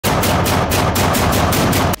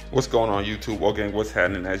What's going on YouTube? Well, gang, what's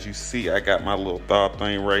happening? As you see, I got my little thought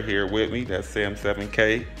thing right here with me. That's Sam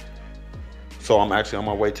 7K. So I'm actually on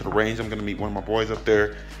my way to the range. I'm gonna meet one of my boys up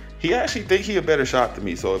there. He actually think he a better shot than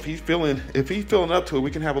me. So if he's feeling up to it,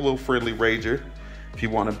 we can have a little friendly rager. If he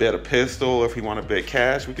want to bet a pistol, or if he want to bet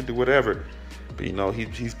cash, we can do whatever. But you know,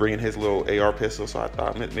 he's bringing his little AR pistol, so I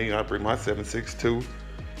thought maybe I'd bring my 7.62,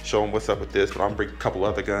 show him what's up with this. But I'm gonna bring a couple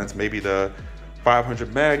other guns, maybe the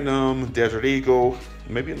 500 Magnum, Desert Eagle,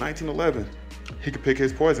 maybe a 1911. He could pick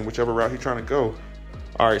his poison, whichever route he's trying to go.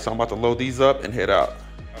 All right, so I'm about to load these up and head out.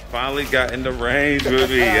 I finally got in the range with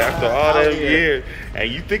me after all them years. And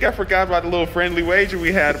you think I forgot about the little friendly wager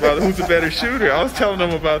we had about who's the better shooter? I was telling them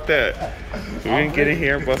about that. So we can get in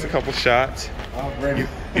here and bust a couple shots. I'm ready.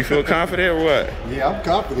 You feel confident or what? Yeah, I'm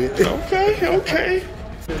confident. Okay.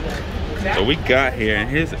 So we got here and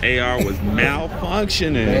his AR was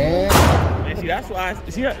malfunctioning. Man, see,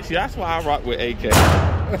 that's why I rock with AK.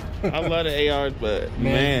 I love the ARs, but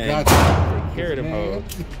man, take care of them hoes.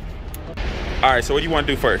 All right, so what do you want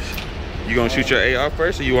to do first? You gonna shoot your AR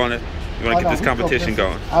first, or you wanna get this competition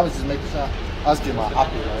going? I was just making sure. I was getting my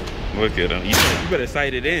optic right. Look at him. You better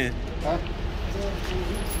sight it in. Huh?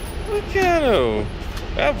 Look at him.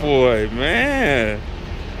 That boy, man.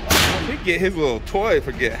 He get his little toy,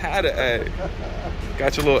 forget how to act.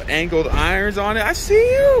 Got your little angled irons on it. I see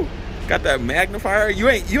you. Got that magnifier. You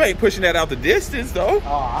ain't pushing that out the distance though. Oh,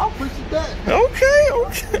 I'll push it back. Okay.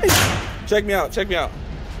 Check me out.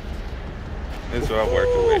 That's what I'm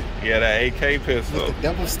working with. Yeah, that AK pistol. With the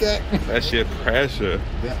double stack. That shit pressure.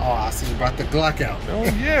 Oh, I see you brought the Glock out. Oh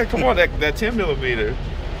yeah, come on, that 10mm.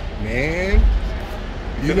 Man,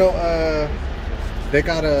 you know, they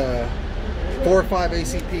got a 4.5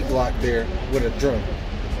 ACP Glock there with a drum.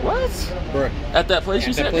 What? Bruh. At that place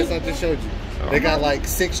you said? That place I just showed you. They got like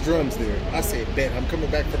 6 drums there. I said, bet, I'm coming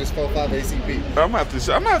back for this 4.5 ACP. I'm gonna have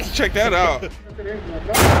to check that out.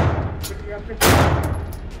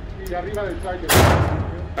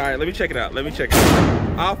 All right, let me check it out.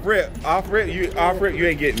 Off rip, you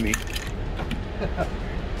ain't getting me.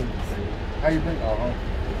 How you think?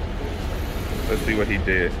 Let's see what he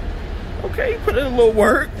did. Okay, put in a little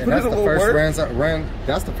work. That's the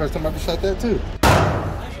first time I ever shot that too.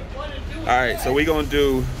 All right, so we gonna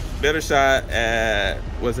do better shot at,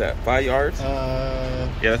 what's that, 5 yards? Yeah,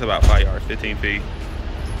 that's about 5 yards, 15 feet.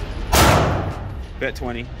 Bet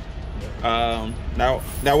 20. Now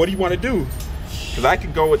what do you want to do? Because I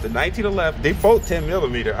can go with the 1911. They both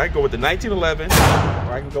 10mm. I can go with the 1911,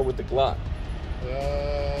 or I can go with the Glock.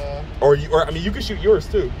 Or I mean, you can shoot yours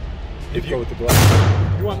too. If you go with the Glock.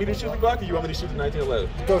 You want me to shoot the Glock, or you want me to shoot the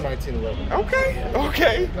 1911? Go 1911.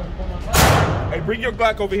 Okay. Hey, bring your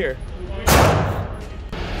Glock over here.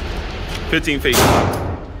 15 feet.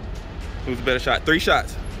 Who's the better shot? 3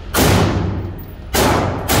 shots.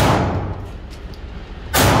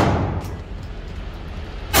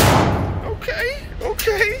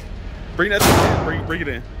 Okay. Bring that in. Bring it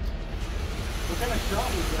in. What kind of shot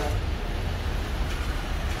was that?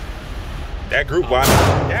 That group wide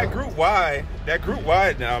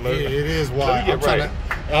now. Yeah, it is wide. Let me get right.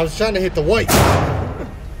 I was trying to hit the white.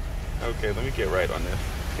 Okay, let me get right on this.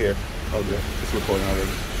 Here. Oh, good. It's recording already.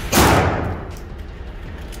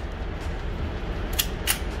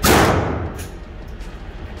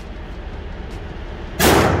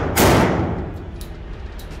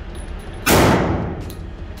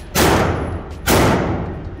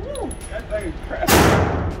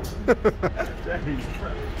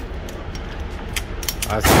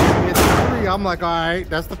 I see him hit the 3. I'm like, all right,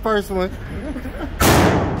 that's the first one.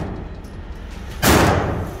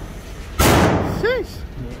 Sheesh.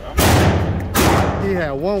 He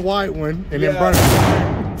had one white one and then burned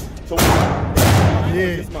it. So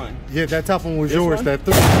mine? Yeah, that top one was this yours. One? That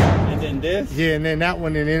 3. And then this? Yeah, and then that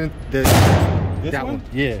one, and then that one.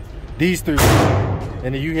 Yeah, these 3.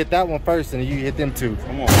 And then you hit that one first, and then you hit them 2.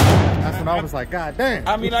 Come on. That's when I was like, God damn.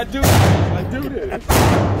 I mean, I do this.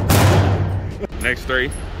 Next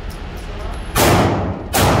 3.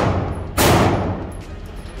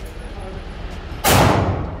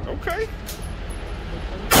 Okay.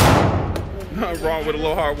 Nothing wrong with a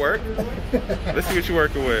little hard work. Let's see what you're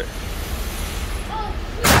working with.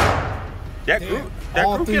 That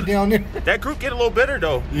group get a little better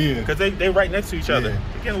though. Yeah. Because they right next to each other.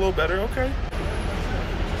 They get a little better, okay.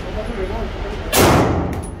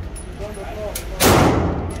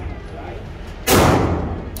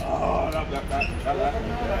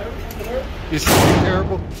 You see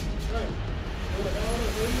terrible?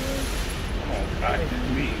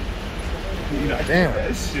 Damn.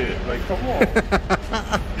 That shit, like, come on.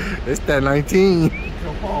 It's that 19.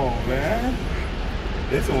 Come on, man.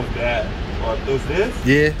 This one's bad. Or was this?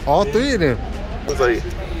 Yeah, all three of them. I was like,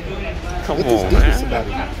 come What on, this man. about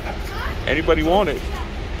it? Anybody want it?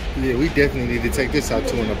 Yeah, we definitely need to take this out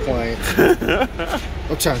to an appliance.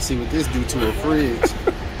 I'm trying to see what this do to a fridge.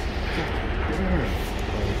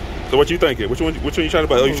 So what you thinking? Which one you trying to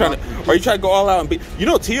buy? Are you trying to go all out and be? You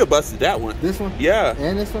know, Tia busted that one. This one? Yeah.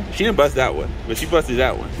 And this one? She didn't bust that one, but she busted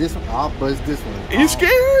that one. This one? I'll buzz this one. Are you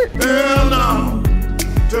scared? Hell no.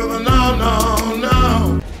 To the no, no,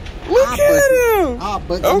 no. Look at him.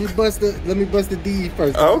 Let me bust the D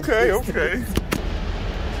first. Okay, okay.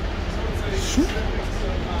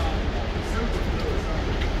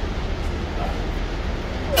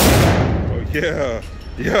 Oh yeah,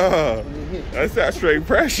 yeah. That's that straight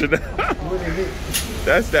pressure.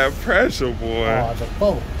 That's that pressure, boy. Oh, the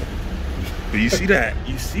foe. Do you see that?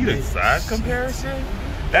 You see the size comparison?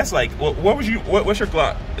 That's like what's your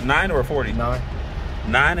Glock? 9 or a 40? 9.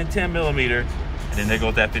 9 and 10 millimeter, and then there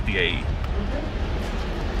goes that 58. I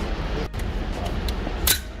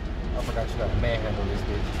forgot you gotta manhandle this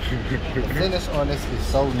bitch. The finish on this is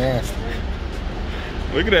so nasty.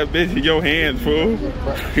 Look at that bitch in your hands, fool.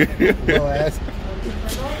 Little ass.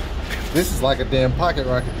 This is like a damn pocket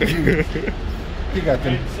rocket to you. You got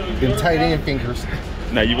them tight end fingers.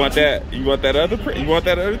 Now you want that? You want that other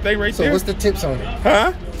thing right So there? what's the tips on it?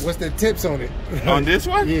 Huh? What's the tips on it? On this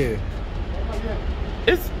one? Yeah.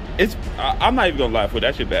 It's. I'm not even gonna lie, for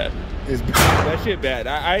that shit bad. It's That shit bad.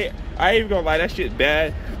 I ain't even gonna lie, that shit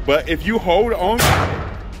bad. But if you hold on to it,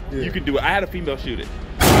 Yeah. you can do it. I had a female shoot it.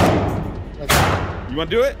 Let's go. You want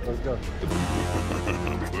to do it? Let's go.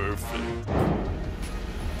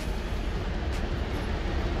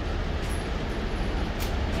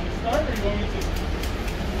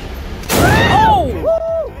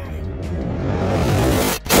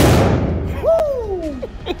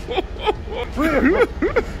 Perfect.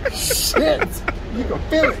 Shit! You can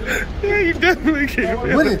feel it. Yeah, you definitely can.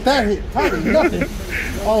 When did that hit? Probably nothing.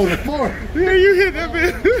 Oh, the floor. Yeah, you hit that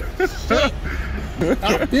bitch.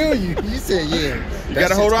 I feel you. You said yeah. You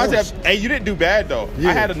gotta hold on to that. Hey, you didn't do bad though. Yeah.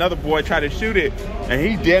 I had another boy try to shoot it, and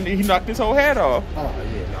he knocked his whole head off. Oh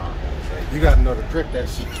yeah, nah. You gotta know to grip that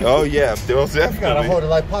shit. Oh yeah, most You gotta definitely. hold it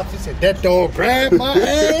like Pops. He said that dog grabbed my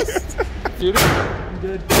ass. Shoot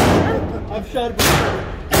it. I've shot it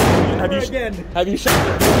before. Have you shot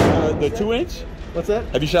the 2-inch? What's that?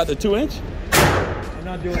 Have you shot the 2-inch? I'm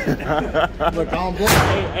not doing it. Look, I don't blame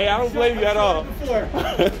Hey, I don't blame you at all. Before.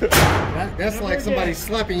 That's like somebody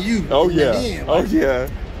slapping you. Oh in the yeah. hand. Oh yeah.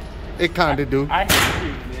 It kinda do. I hate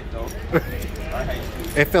shooting it though. I hate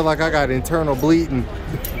shooting. It felt like I got internal bleeding.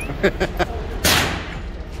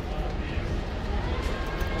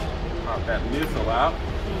 Pop that missile out.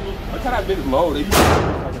 Look how that bitch loaded. It's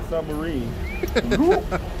like a submarine.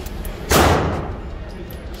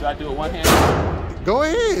 Should I do it one hand? Go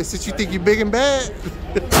ahead, since you think you're big and bad.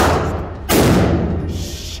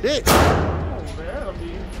 Shit.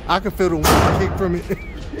 I can feel the wind kick from it.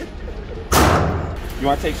 You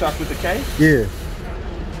want to take shots with the K? Yeah.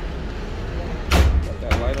 Got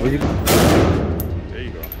that light on. Will you- There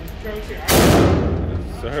you go.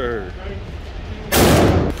 Yes, sir.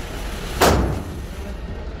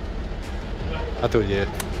 I thought yeah.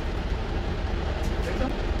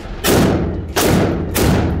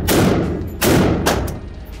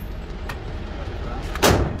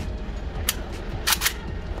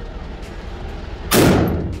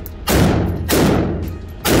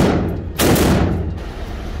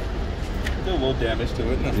 Still a little damage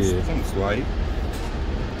to it. Nothing, Yeah. something slight.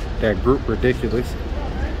 That group ridiculous.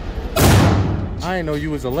 I didn't know you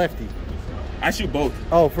was a lefty. I shoot both.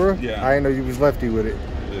 Oh, for real? Yeah. I didn't know you was lefty with it.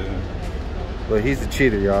 Yeah. But he's a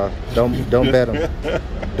cheater, y'all. Don't bet him.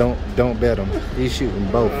 Don't bet him. He's shooting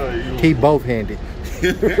both. He both handed.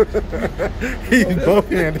 He's both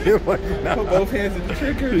handed. Like, nah. Put both hands in the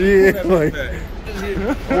trigger. Yeah, like-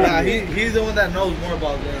 Nah, he's the one that knows more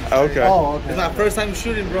about guns. Okay. Oh, It's okay. my first time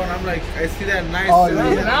shooting, bro, and I'm like, I see that nice. Oh,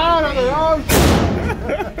 yeah.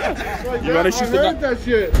 You want to shoot that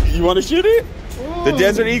shit. You want to shoot it? The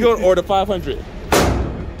Desert Eagle or the 500?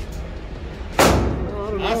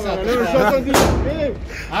 I shot the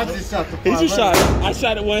I just shot the He just 500. shot it. I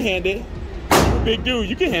shot it one-handed. Big dude,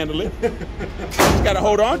 you can handle it. Just gotta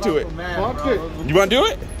hold on to it. Fuck it. You wanna do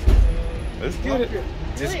it? Let's get it.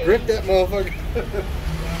 Just grip that motherfucker.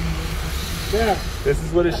 Yeah. This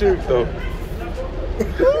is what it shoots though.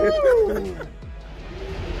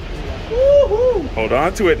 Hold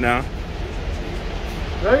on to it now.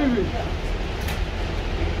 Baby.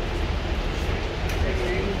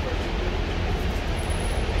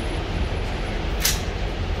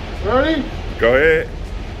 Ready? Go ahead.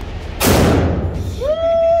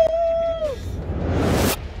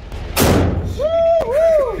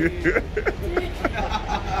 Look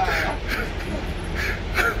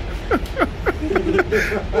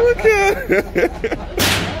at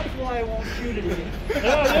That's why I won't shoot it again.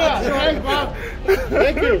 Yeah, thanks, Bob.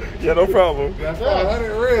 Thank you. Yeah, no problem. That's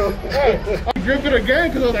 500 real. Hey, I gripped it again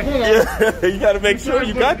because I was like, hold on. Yeah, you gotta make sure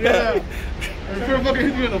you got that. Yeah. I'm sure fucking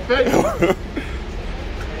hit you in the face.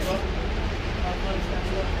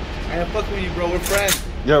 I ain't fucking with you, bro. We're friends.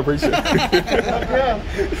 Yeah, appreciate it. Yeah.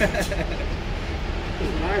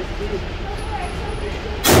 Nice, dude.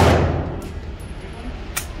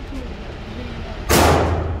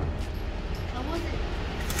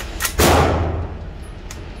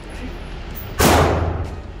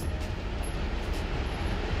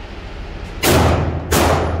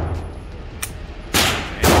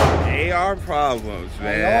 AR problems,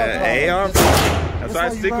 man. AR problems. That's why I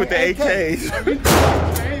stick with the AKs.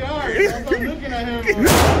 Hey, all right. I'm looking at him.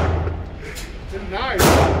 It's nice.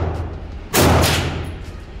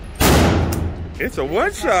 It's a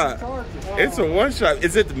one shot. It's a one shot.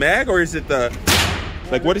 Is it the mag or is it the,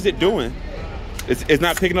 like, what is it doing? It's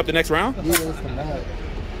not picking up the next round? Yeah, it's the mag.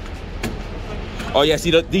 Oh yeah,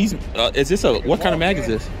 see these. Is this a what kind of mag is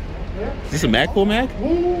this? Is this a Magpul mag? This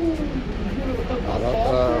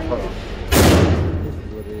is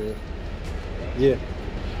what it is. Yeah.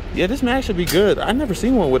 Yeah, this mag should be good. I never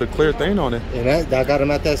seen one with a clear thing on it. And I got him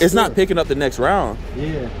at that It's store. not picking up the next round.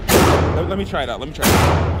 Yeah. Let me try it out. Let me try it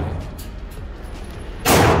out.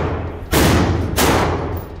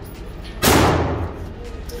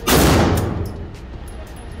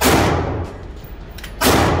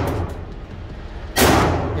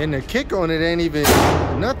 And the kick on it ain't even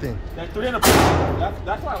nothing. That 300.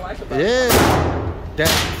 That's what I like about it. Yeah. That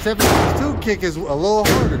 762 kick is a little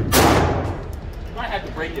harder. You might have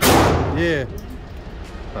to break it. Yeah.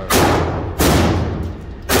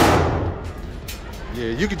 Yeah,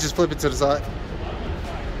 you could just flip it to the side.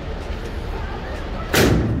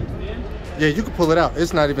 Yeah, you can pull it out.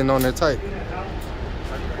 It's not even on there tight.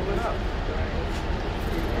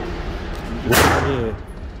 Yeah,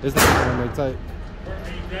 it's not on there tight.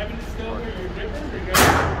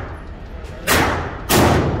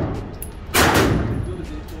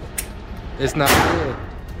 It's not good.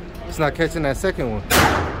 It's not catching that second one.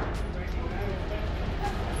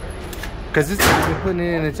 Cause it's not even putting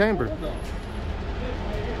it in the chamber.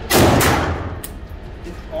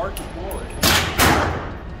 It's hard to pull it.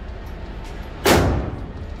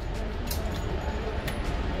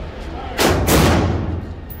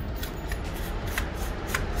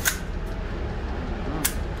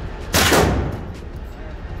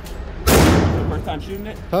 First time shooting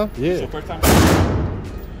it? Huh? It's your Yeah. first time?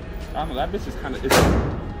 I don't know, that bitch is kind of,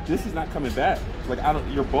 this is not coming back. Like,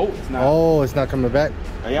 your bolt is not. Oh, it's not coming back?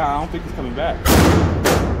 Yeah, I don't think it's coming back.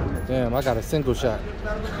 Damn, I got a single shot.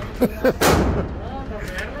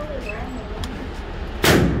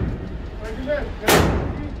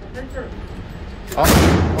 All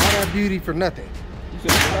that beauty for nothing. You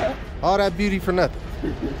said what? All that beauty for nothing.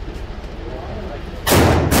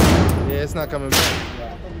 Yeah, it's not coming back.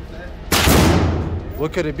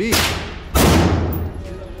 What could it be?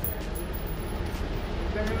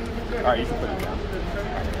 Alright, you can put it down.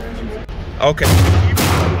 Okay.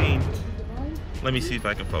 Let me see if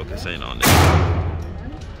I can focus in on this.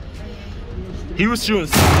 He was shooting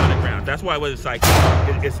 600 rounds. That's why it was like,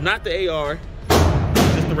 it's not the AR,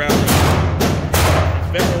 it's just the round.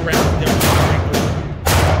 Federal rounds, they're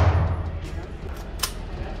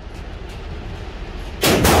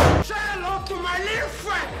Say hello to my little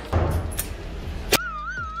friend.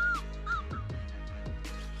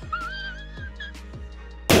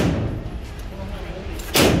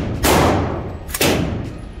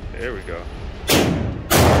 There we go.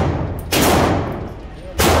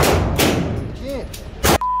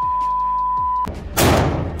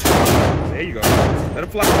 There you go. Let it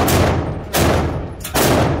fly.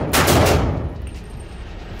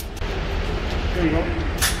 There you go.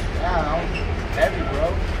 Wow, heavy, bro.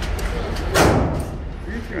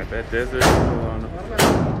 Got that desert on them.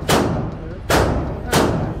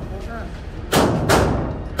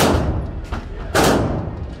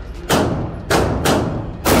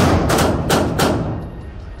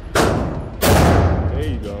 There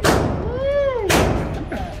you go.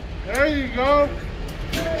 There you go.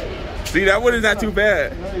 See, that one is not too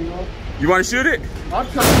bad. There you go. You want to shoot it? I'll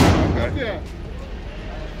try it. Okay. Yeah.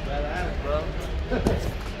 Badass, bro.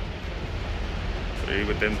 See,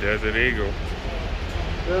 with them Desert Eagle.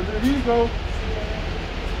 There you go.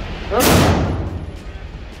 There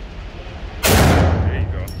you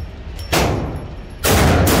go.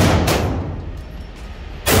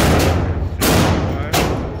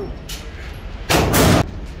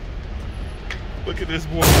 Look at this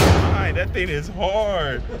boy behind. That thing is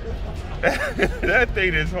hard. That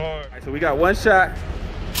thing is hard. All right, so we got one shot.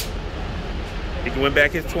 He can win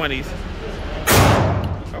back his 20s.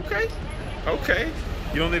 Okay. Okay.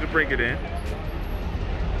 You don't need to bring it in.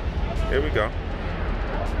 Here we go.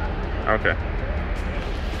 Okay.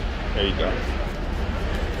 There you go.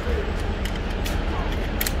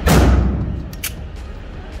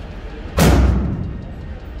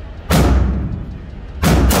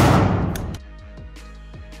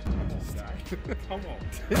 Come on.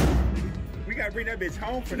 We gotta bring that bitch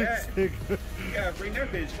home for that. We gotta bring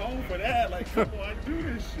that bitch home for that. Like, come on, do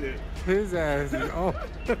this shit. His ass is on.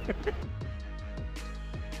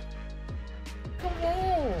 Come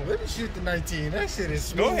on. Let me shoot the 19. That shit is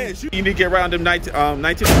smooth. Go ahead, shoot. You need to get around them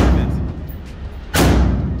 1911s.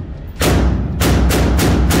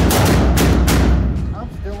 I'm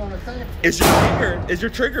still on the same. It's your finger. It's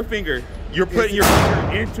your trigger finger. You're putting your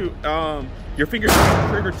finger into your finger's on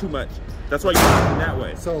the trigger too much. That's why you're pushing that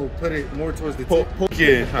way. So put it more towards the Pull, tip. pull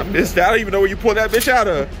in. I don't even know where you pull that bitch out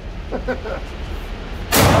of.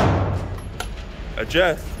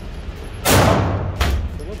 Adjust.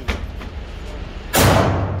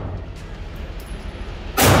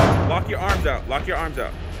 Lock your arms out. Lock your arms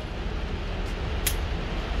out.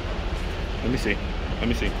 Let me see. Let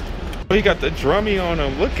me see. Oh, he got the drummy on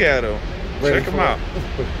him. Look at him. Check him out.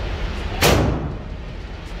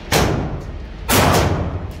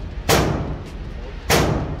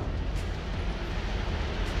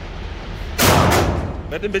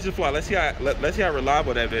 Let them bitches fly. Let's see how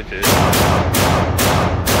reliable that bitch is.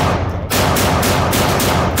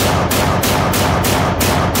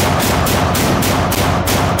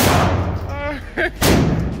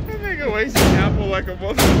 That nigga wasting apple like a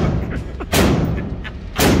motherfucker.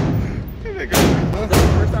 That nigga. That's the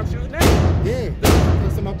first time shooting that? Yeah.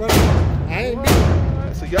 That's my brother. I ain't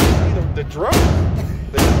been. So y'all see the drum?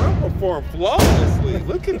 The drum performed flawlessly.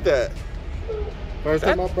 Look at that. First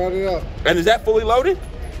time I brought it up. And is that fully loaded?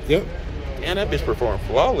 Yep. And that bitch performed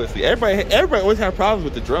flawlessly. Everybody always have problems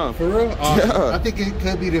with the drum. For real? Yeah. I think it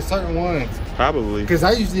could be the certain ones. Probably. Because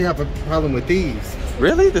I usually have a problem with these.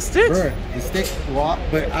 Really? The sticks? Right. The stick Glock.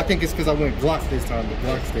 But I think it's because I went Glock this time, the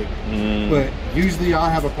Glock stick. But usually I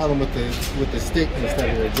have a problem with the stick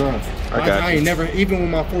instead of the drum. I ain't never, even with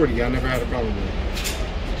my 40, I never had a problem with it.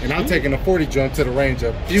 And I've taken a 40 drum to the range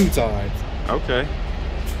a few times. Okay.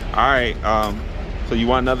 All right. So you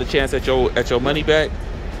want another chance at your money back?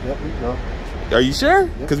 Yep, we go. Are you sure?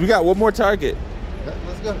 Because we got one more target. Yep,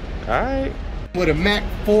 let's go. All right. With a Mac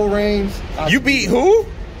full range. You beat who?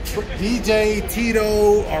 DJ,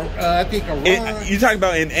 Tito, or I think Ron. You talking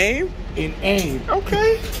about in aim? In aim.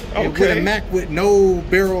 Okay. And with a Mac with no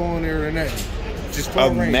barrel on there or nothing. Just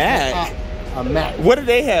full range. Mac? A Mac. What did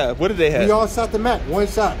they have? What did they have? We all shot the Mac, one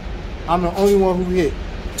shot. I'm the only one who hit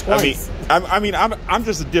twice. I'm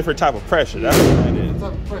just a different type of pressure. That's what that is.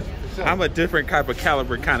 Type of pressure, for sure. I'm a different type of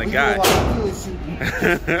caliber kind of We guy. do a lot of shooting.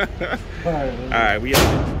 All right, we out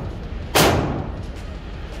there.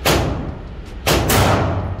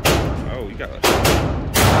 Oh, you got it.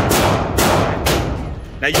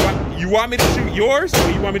 Now you want me to shoot yours,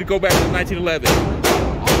 or you want me to go back to 1911? I'm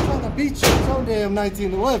trying to beat you so damn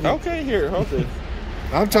 1911. Okay, here, hold this.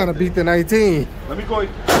 I'm trying to beat the 19. Let me go.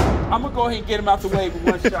 I'm gonna go ahead and get him out the way with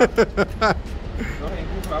one shot. Go ahead and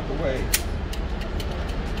move him out the way.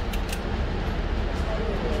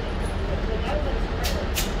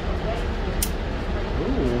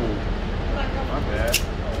 Ooh, my bad.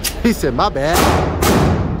 He said, my bad.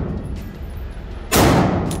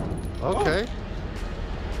 Okay.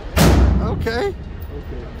 Okay.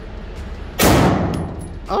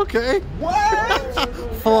 Okay. What?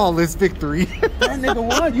 Flawless victory. That nigga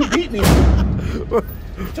won. You beat me.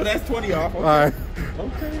 So that's 20 off. Okay. All right.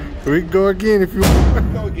 Okay. We can go again if you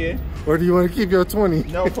want. Go again. Or do you want to keep your 20?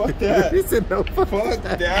 No, fuck that. He said no, fuck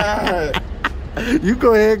that. You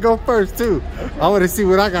go ahead and go first, too. Okay. I want to see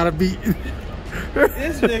what I got to beat.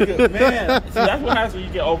 This nigga, man. See, that's what happens when you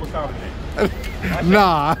get overconfident.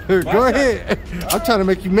 Nah, go ahead. I'm trying to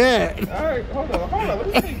make you mad. All right, hold on.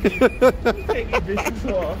 Let me take these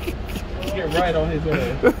bitches off. Get right on his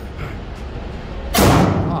ass.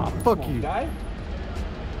 Oh, fuck you. Guy.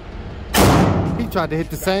 He tried to hit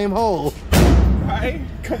the same hole. Right?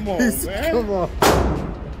 Come on, man. Come on.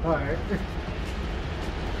 All right.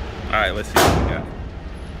 All right, let's see what we got.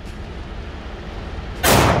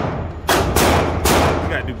 You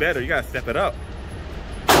gotta do better. You gotta step it up.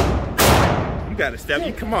 You gotta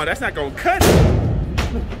step. Come on, that's not gonna cut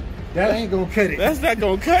it. That ain't gonna cut it. That's not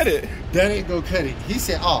gonna cut it. That ain't gonna cut it. He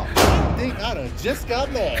said, "Oh, I think I done just got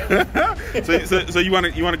mad." So you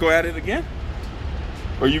wanna go at it again?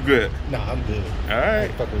 Or you good? Nah, I'm good. All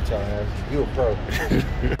right. Fuck with y'all ass. You a pro.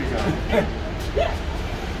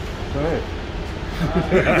 Go ahead.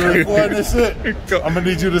 You recording this shit? I'm gonna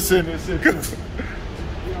need you to send this shit too.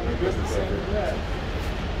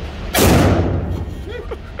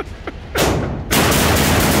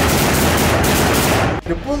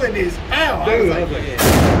 The bullet is out.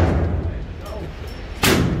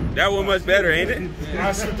 That one much better, ain't it?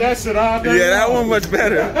 I shoot that shit all day. Yeah, that one much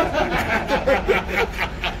better.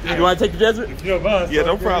 You want to take the desert? Yeah,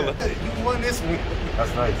 no problem. You won this week.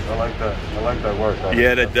 That's nice. I like that. I like that work.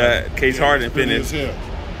 Yeah, that Case Harden finish. Yeah,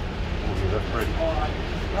 that's pretty.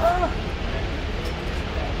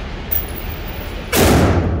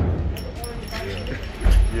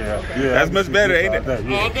 Yeah. That's much better, ain't it?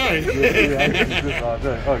 All day. Yeah, all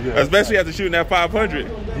day. Oh, yeah. Especially after shooting that 500.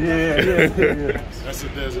 Yeah. That's a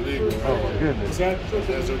Desert Eagle. Oh, my goodness. What's that?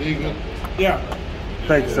 Desert Eagle? Yeah.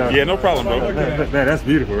 Thank you, sir. Yeah, no problem, bro. Man, that's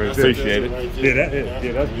beautiful right there. Appreciate it.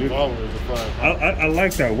 Yeah, that's beautiful. I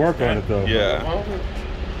like that work on it, though. Yeah.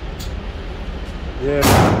 Yeah.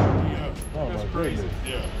 Oh, my goodness.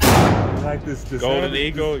 Yeah. I like this. Golden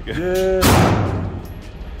Eagle. Yeah.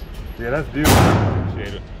 Yeah, that's beautiful.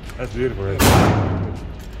 Appreciate it. That's beautiful right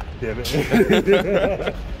there.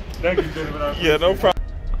 Yeah. Thank you, gentlemen. Yeah, no problem.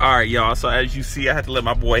 All right, y'all. So as you see, I had to let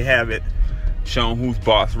my boy have it. Show him who's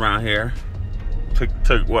boss around here.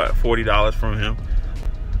 Took what, $40 from him.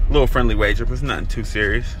 A little friendly wager, but it's nothing too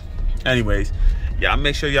serious. Anyways, y'all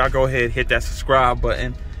make sure y'all go ahead, hit that subscribe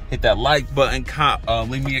button, hit that like button,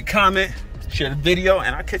 leave me a comment, share the video,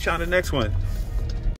 and I'll catch y'all on the next one.